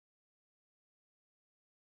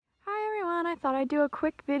I thought I'd do a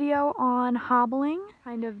quick video on hobbling,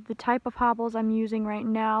 kind of the type of hobbles I'm using right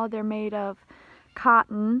now. They're made of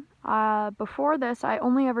cotton. Before this, I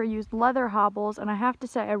only ever used leather hobbles, and I have to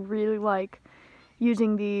say I really like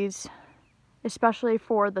using these, especially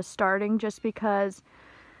for the starting, just because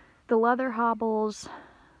the leather hobbles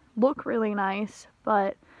look really nice,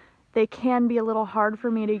 but they can be a little hard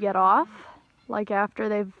for me to get off, like after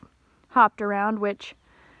they've hopped around, which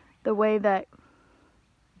the way that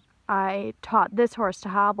I taught this horse to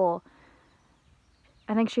hobble,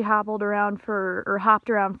 I think she hopped around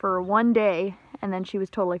for 1 day, and then she was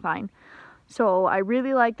totally fine. So I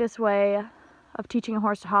really like this way of teaching a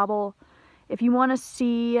horse to hobble. If you want to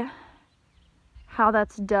see how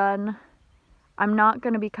that's done, I'm not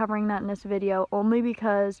going to be covering that in this video, only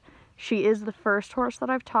because she is the first horse that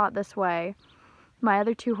I've taught this way. My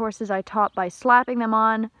other 2 horses I taught by slapping them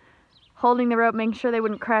on, holding the rope, making sure they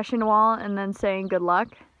wouldn't crash into a wall, and then saying good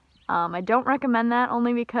luck. I don't recommend that,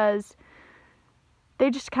 only because they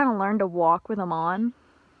just kind of learn to walk with them on,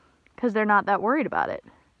 because they're not that worried about it.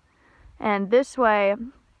 And this way,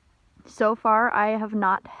 so far, I have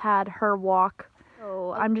not had her walk.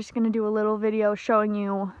 So I'm just going to do a little video showing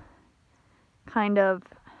you kind of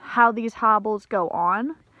how these hobbles go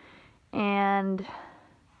on. And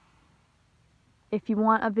if you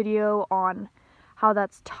want a video on how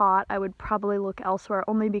that's taught, I would probably look elsewhere,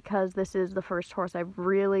 only because this is the first horse I've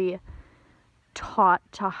really taught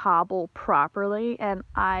to hobble properly, and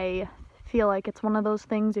I feel like it's one of those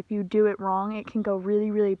things, if you do it wrong, it can go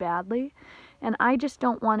really, really badly. And I just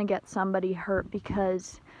don't want to get somebody hurt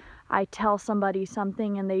because I tell somebody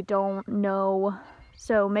something and they don't know.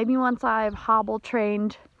 So maybe once I've hobble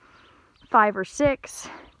trained 5 or 6,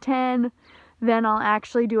 10, then I'll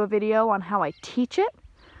actually do a video on how I teach it.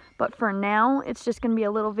 But for now, it's just going to be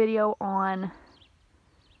a little video on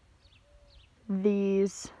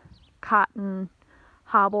these cotton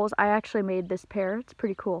hobbles. I actually made this pair. It's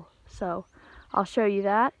pretty cool. So I'll show you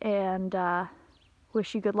that, and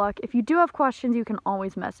wish you good luck. If you do have questions, you can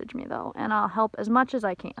always message me though, and I'll help as much as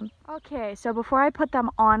I can. Okay, so before I put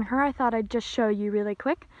them on her, I thought I'd just show you really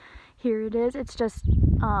quick. Here it is. It's just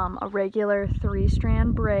a regular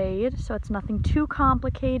 3-strand braid, so it's nothing too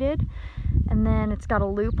complicated. And then it's got a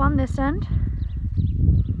loop on this end,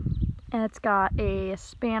 and it's got a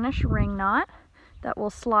Spanish ring knot that will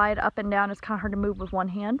slide up and down. It's kind of hard to move with one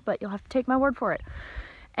hand, but you'll have to take my word for it.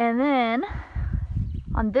 And then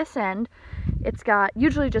on this end, it's got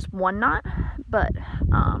usually just 1 knot, but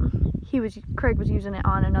Craig was using it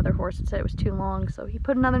on another horse and said it was too long, so he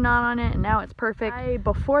put another knot on it, and now it's perfect.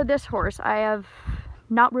 Before this horse, I have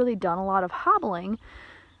not really done a lot of hobbling.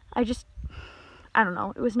 I don't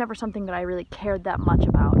know, it was never something that I really cared that much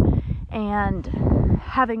about. And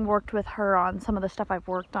having worked with her on some of the stuff I've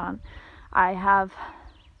worked on, I have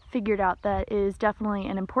figured out that it is definitely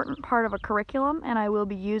an important part of a curriculum, and I will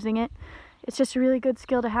be using it. It's just a really good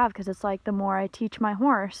skill to have, because it's like the more I teach my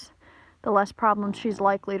horse, the less problems she's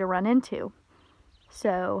likely to run into.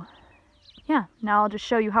 So yeah, now I'll just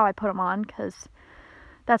show you how I put them on, because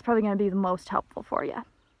that's probably going to be the most helpful for you.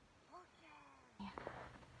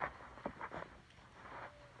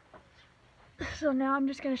 So now I'm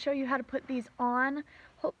just going to show you how to put these on.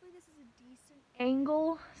 Hopefully this is a decent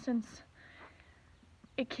angle, since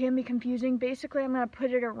it can be confusing. Basically, I'm going to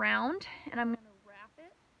put it around, and I'm going to wrap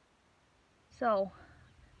it. So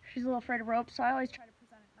she's a little afraid of ropes, so I always try to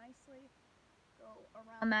present it nicely. Go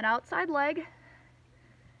around that outside leg,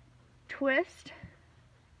 twist,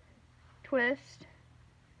 twist,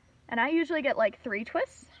 and I usually get like 3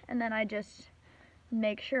 twists, and then I just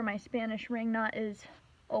make sure my Spanish ring knot is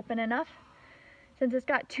open enough. Since it's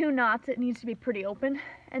got 2 knots, it needs to be pretty open.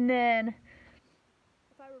 And then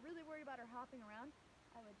if I were really worried about her hopping around,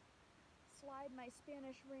 I would slide my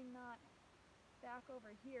Spanish ring knot back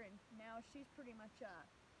over here, and now she's pretty much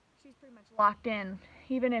locked in.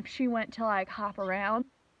 Even if she went to like hop around,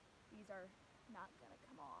 these are not gonna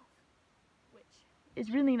come off, which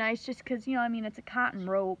is really nice, just because, you know, I mean, it's a cotton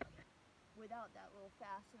rope. Without that little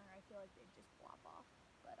fastener, I feel like they'd just flop off.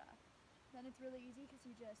 But then it's really easy, because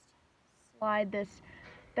you just slide this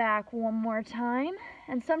back one more time,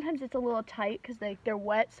 and sometimes it's a little tight because they're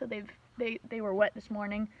wet, so they were wet this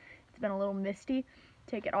morning. It's been a little misty.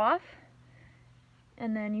 Take it off,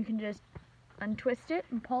 and then you can just untwist it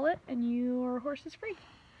and pull it, and your horse is free.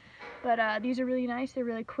 But these are really nice. They're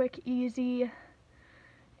really quick, easy,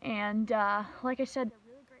 and like I said, they're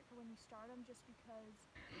really great for when you start them, just because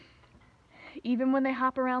even when they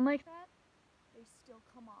hop around like that, they still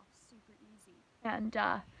come off super easy. And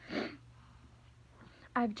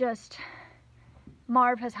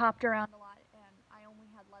Marv has hopped around a lot, and I only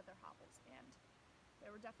had leather hobbles, and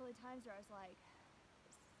there were definitely times where I was like,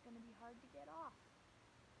 this is going to be hard to get off.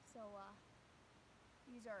 So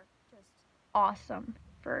these are just awesome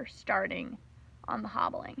for starting on the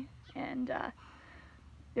hobbling, and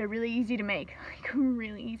they're really easy to make, like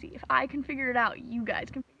really easy. If I can figure it out, you guys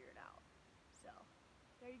can figure it out. So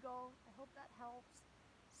there you go. I hope that helps.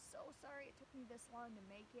 So sorry it took me this long to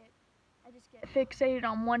make it. I just get fixated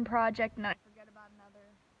on one project and I forget about another,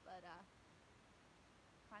 but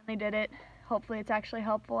finally did it. Hopefully it's actually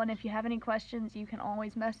helpful, and if you have any questions, you can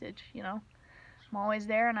always message, you know. I'm always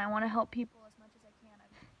there, and I want to help people as much as I can.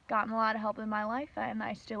 I've gotten a lot of help in my life, and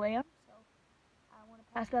I still am, so I want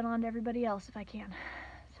to pass that on to everybody else if I can.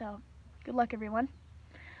 So, good luck, everyone.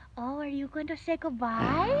 Oh, are you going to say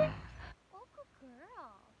goodbye?